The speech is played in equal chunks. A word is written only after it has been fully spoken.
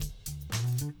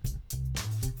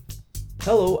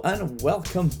Hello and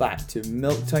welcome back to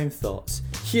Milktime Thoughts.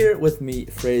 Here with me,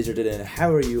 Fraser Didden.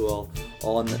 How are you all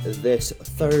on this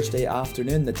Thursday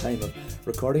afternoon? The time of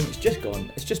recording, it's just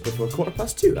gone. It's just before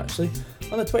 2:15 actually,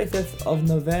 on the 25th of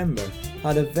November.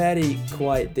 Had a very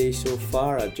quiet day so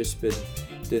far. I've just been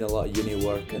doing a lot of uni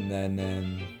work and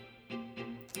then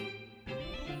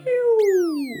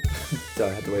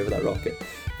sorry, I had to wave at that rocket.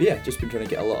 But yeah, just been trying to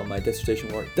get a lot of my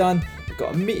dissertation work done. I've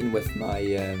got a meeting with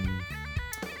my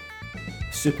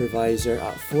supervisor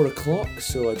at 4 o'clock,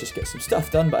 so I just get some stuff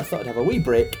done, but I thought I'd have a wee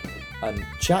break and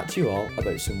chat to you all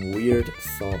about some weird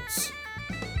thoughts.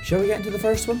 Shall we get into the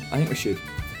first one? I think we should.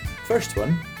 First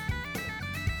one,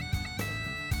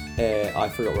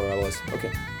 I forgot where I was.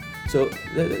 Okay, so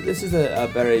this is a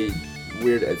very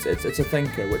weird, it's a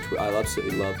thinker, which I'll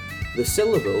absolutely love. The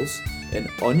syllables in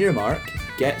on your mark,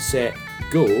 get set,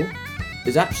 go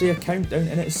is actually a countdown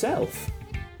in itself,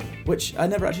 which I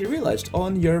never actually realised.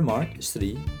 On your mark is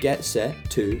 3, get set,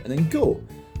 2, and then go.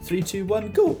 3, 2,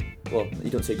 1, go. Well, you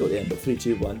don't say go at the end, but 3,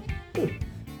 2, 1, go.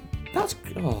 That's,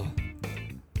 oh.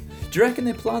 Do you reckon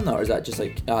they planned that, or is that just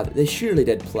like, they surely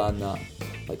did plan that.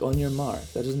 Like, on your mark,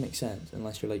 that doesn't make sense,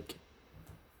 unless you're like,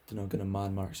 I don't know, gonna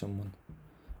man mark someone.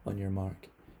 On your mark.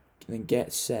 And then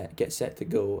get set to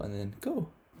go, and then go.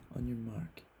 On your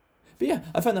mark. But yeah,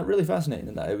 I find that really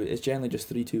fascinating, that it's generally just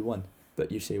 3, 2, 1,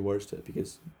 but you say words to it,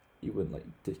 because you wouldn't like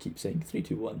to keep saying 3,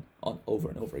 2, 1 on over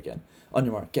and over again. On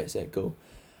your mark, get set, go.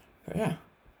 But yeah,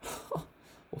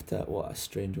 what a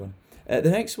strange one. The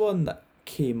next one that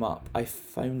came up, I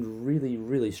found really,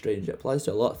 really strange. It applies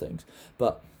to a lot of things,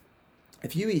 but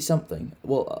if you eat something,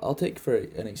 well, I'll take for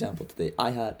an example today.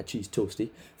 I had a cheese toastie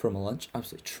for my lunch,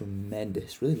 absolutely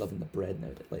tremendous. Really loving the bread now,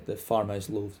 like the farmhouse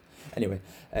loaves. Anyway,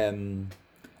 and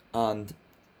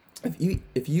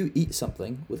if you eat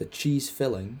something with a cheese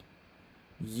filling,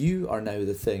 you are now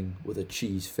the thing with a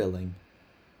cheese filling.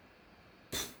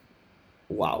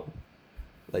 Wow.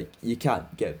 Like, you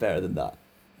can't get better than that.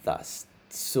 That's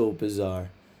so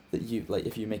bizarre. That you, like,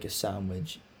 if you make a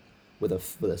sandwich with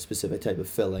a specific type of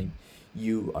filling,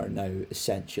 you are now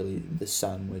essentially the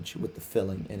sandwich with the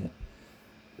filling in it.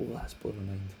 Oh, that's blown my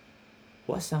mind.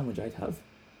 What a sandwich I'd have.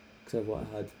 Because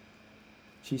I had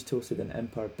cheese toasted and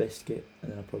Empire biscuit,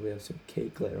 and then I'll probably have some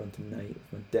cake later on tonight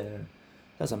with my dinner.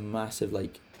 That's a massive,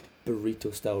 like,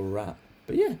 burrito style wrap.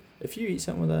 But yeah, if you eat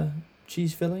something with a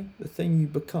cheese filling, the thing you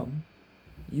become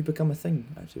a thing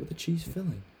actually with a cheese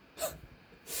filling.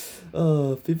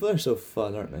 Oh, people are so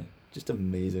fun, aren't they? Just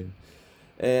amazing.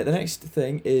 The next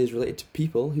thing is related to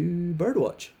people who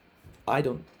birdwatch. I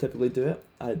don't typically do it.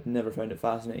 I'd never found it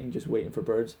fascinating, just waiting for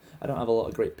birds. I don't have a lot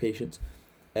of great patience.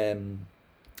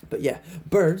 But yeah,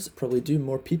 birds probably do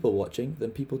more people watching than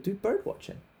people do bird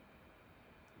watching.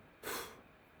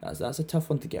 That's a tough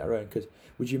one to get around, because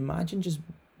would you imagine just,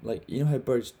 like, you know how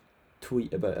birds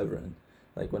tweet about everything?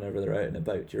 Like, whenever they're out and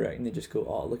about, do you reckon they just go,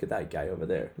 oh, look at that guy over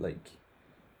there, like,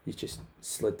 he's just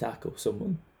slid tackle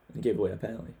someone and gave away a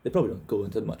penalty. They probably don't go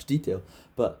into much detail,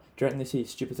 but do you reckon they see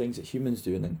stupid things that humans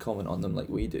do and then comment on them like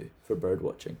we do for bird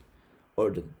watching? Or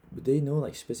would they know,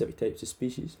 like, specific types of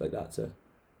species? Like, that's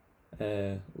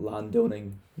a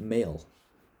landowning male,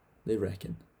 they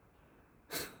reckon.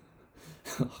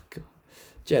 Oh, God.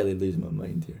 Jelly losing my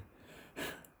mind here.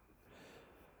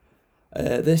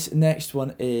 This next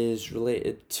one is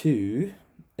related to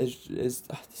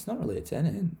it's not related to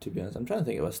anything, to be honest. I'm trying to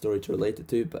think of a story to relate it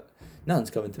to, but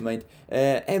nothing's coming to mind.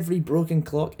 Every broken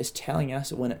clock is telling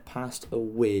us when it passed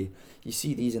away. You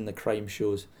see these in the crime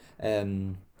shows.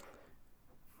 The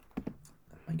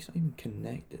mic's not even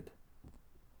connected.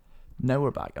 Now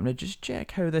we're back. I'm gonna just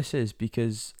check how this is,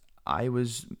 because I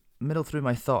was middle through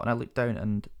my thought and I looked down,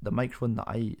 and the microphone that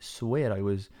I swear I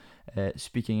was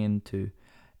speaking into,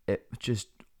 it just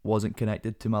wasn't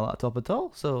connected to my laptop at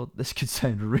all, so this could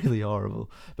sound really horrible,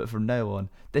 but from now on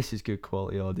this is good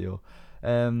quality audio.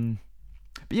 But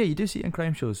yeah, you do see it in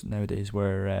crime shows nowadays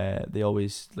where they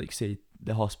always, like, say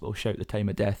the hospital shout the time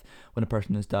of death when a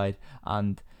person has died,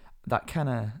 and that kind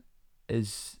of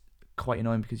is quite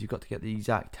annoying because you've got to get the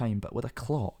exact time. But with a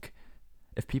clock,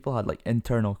 if people had, like,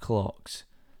 internal clocks,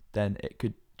 then it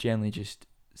could generally just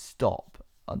stop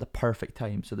at the perfect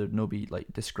time, so there'd no be,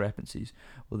 like, discrepancies.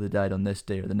 Well, they died on this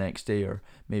day or the next day, or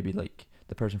maybe, like,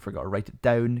 the person forgot to write it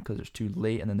down because it's too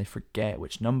late, and then they forget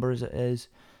which numbers it is.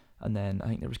 And then I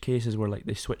think there was cases where, like,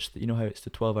 they switched, you know how it's the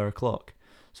 12-hour clock,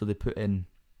 so they put in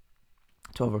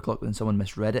 12 o'clock, but then someone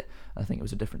misread it. I think it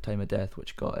was a different time of death,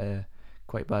 which got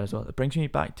quite bad as well. It brings me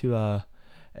back to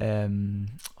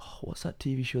what's that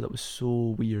TV show that was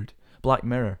so weird? Black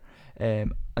Mirror.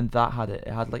 And that had it.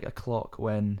 It had, like, a clock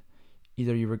when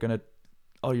either you were gonna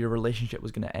or your relationship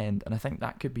was going to end. And I think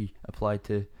that could be applied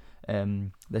to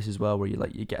this as well, where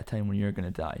you get a time when you're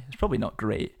going to die. It's probably not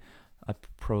great. I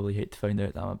probably hate to find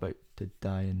out that I'm about to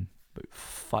die in about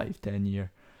 5-10 years,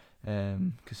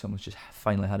 because someone's just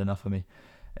finally had enough of me.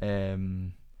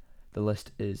 The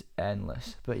list is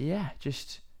endless, but yeah,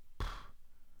 just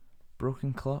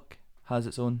broken clock has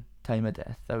its own time of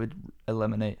death. I would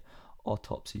eliminate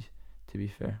autopsies, to be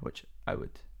fair, which I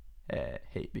would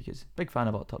hate, because big fan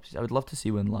of autopsies. I would love to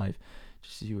see one live,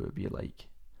 just to see what it would be like.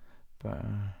 But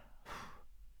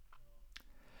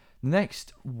the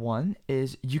next one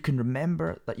is, you can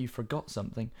remember that you forgot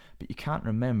something, but you can't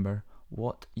remember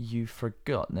what you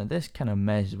forgot. Now this kind of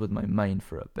messes with my mind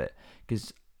for a bit,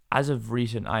 because as of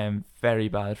recent, I am very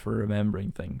bad for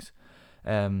remembering things.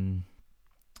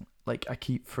 Like, I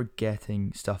keep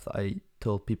forgetting stuff that I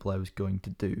told people I was going to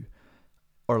do,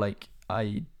 or like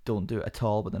I don't do it at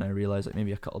all, but then I realise like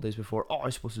maybe a couple of days before, I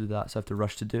was supposed to do that, so I have to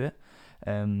rush to do it.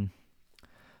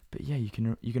 But yeah, you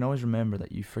can always remember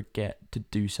that you forget to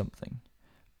do something,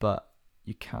 but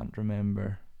you can't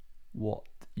remember what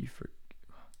you forgot.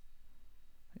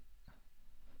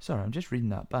 Sorry, I'm just reading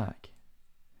that back.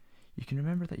 You can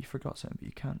remember that you forgot something, but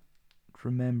you can't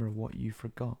remember what you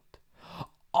forgot.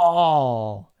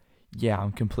 Oh, yeah,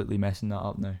 I'm completely messing that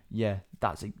up now. Yeah,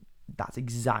 that's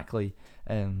exactly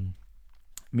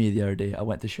me the other day. I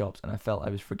went to shops and I felt I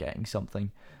was forgetting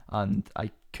something, and I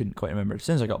couldn't quite remember. As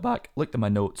soon as I got back, looked at my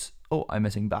notes. Oh, I'm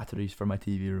missing batteries for my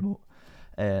TV remote.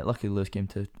 Luckily, Lewis came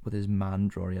with his man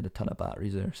drawer. He had a ton of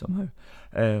batteries there somehow.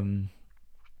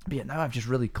 But yeah, now I've just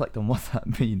really clicked on what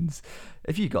that means.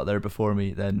 If you got there before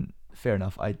me, then fair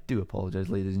enough. I do apologise,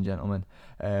 ladies and gentlemen.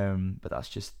 But that's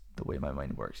just the way my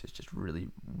mind works. It's just really,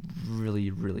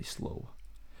 really, really slow.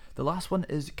 The last one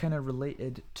is kind of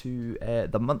related to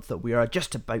the month that we are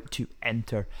just about to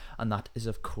enter, and that is,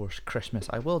 of course, Christmas.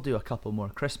 I will do a couple more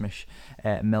Christmas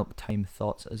milk time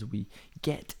thoughts as we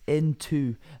get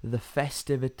into the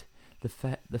festive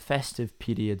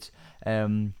periods.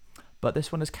 But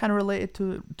this one is kind of related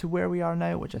to where we are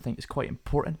now, which I think is quite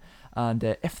important. And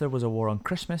if there was a war on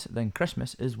Christmas, then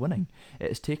Christmas is winning. It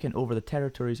has taken over the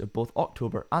territories of both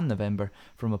October and November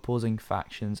from opposing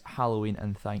factions, Halloween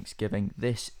and Thanksgiving.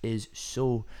 This is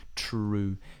so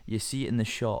true. You see it in the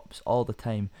shops all the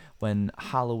time when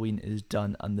Halloween is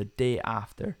done, and the day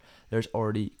after, there's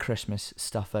already Christmas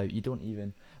stuff out. You don't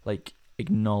even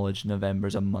acknowledge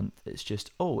November's a month. It's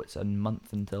just, it's a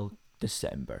month until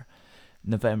December.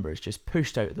 November is just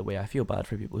pushed out of the way. I feel bad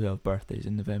for people who have birthdays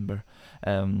in November.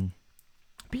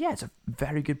 But yeah, it's a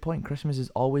very good point. Christmas is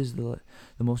always the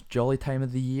most jolly time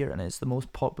of the year, and it's the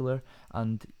most popular,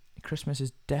 and Christmas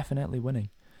is definitely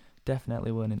winning.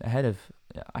 Definitely winning. Ahead of,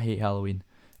 I hate Halloween,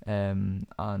 and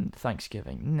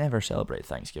Thanksgiving. Never celebrate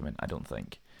Thanksgiving, I don't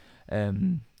think.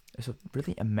 It's a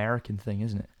really American thing,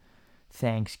 isn't it?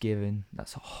 Thanksgiving.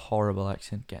 That's a horrible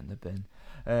accent. Get in the bin.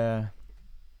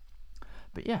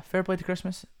 But yeah, fair play to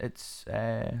Christmas. It's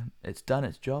done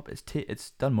its job.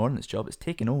 It's done more than its job. It's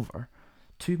taken over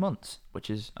 2 months, which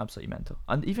is absolutely mental.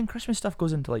 And even Christmas stuff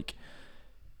goes into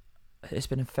it's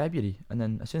been in February, and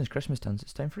then as soon as Christmas turns,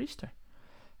 it's time for Easter.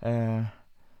 But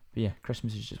yeah,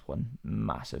 Christmas is just one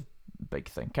massive big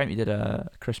thing. County did a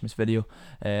Christmas video.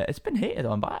 It's been hated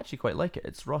on, but I actually quite like it.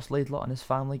 It's Ross Laidlaw and his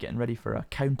family getting ready for a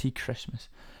county Christmas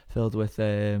filled with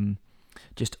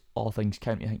just all things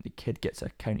county. I think the kid gets a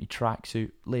county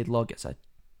tracksuit. Laidlaw gets a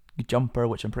jumper,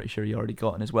 which I'm pretty sure he already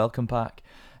got in his welcome pack.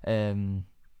 And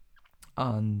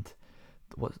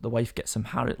the wife gets some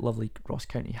lovely Ross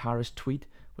County Harris tweed,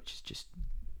 which is just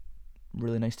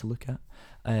really nice to look at.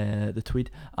 The tweed,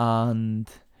 and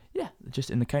yeah, just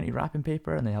in the county wrapping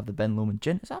paper, and they have the Ben Lomond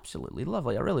gin. It's absolutely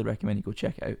lovely. I really recommend you go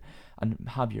check it out and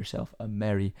have yourself a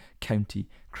merry county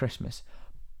Christmas.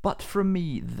 But from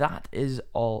me, that is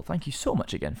all. Thank you so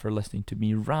much again for listening to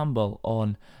me ramble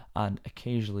on and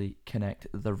occasionally connect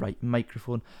the right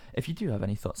microphone. If you do have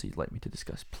any thoughts that you'd like me to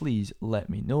discuss, please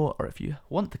let me know. Or if you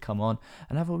want to come on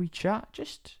and have a wee chat,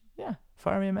 just,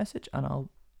 fire me a message and I'll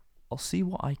see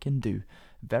what I can do.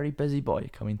 Very busy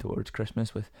boy coming towards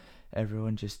Christmas with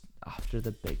everyone just after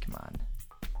the big man.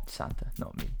 Santa,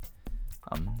 not me.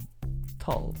 I'm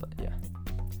tall, but yeah.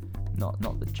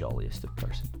 Not the jolliest of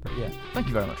person. But yeah, thank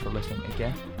you very much for listening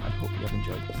again, and hope you have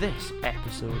enjoyed this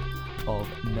episode of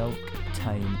Milk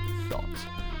Time Thoughts.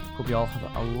 Hope you all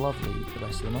have a lovely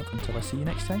rest of the month. Until I see you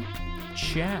next time,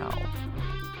 ciao.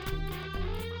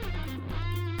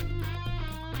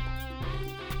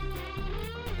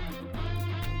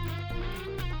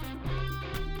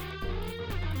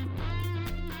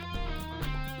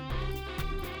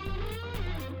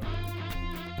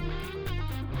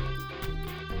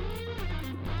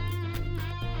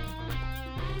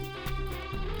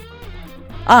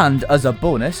 And as a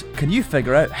bonus, can you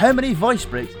figure out how many voice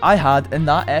breaks I had in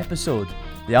that episode?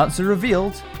 The answer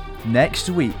revealed next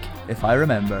week, if I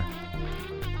remember.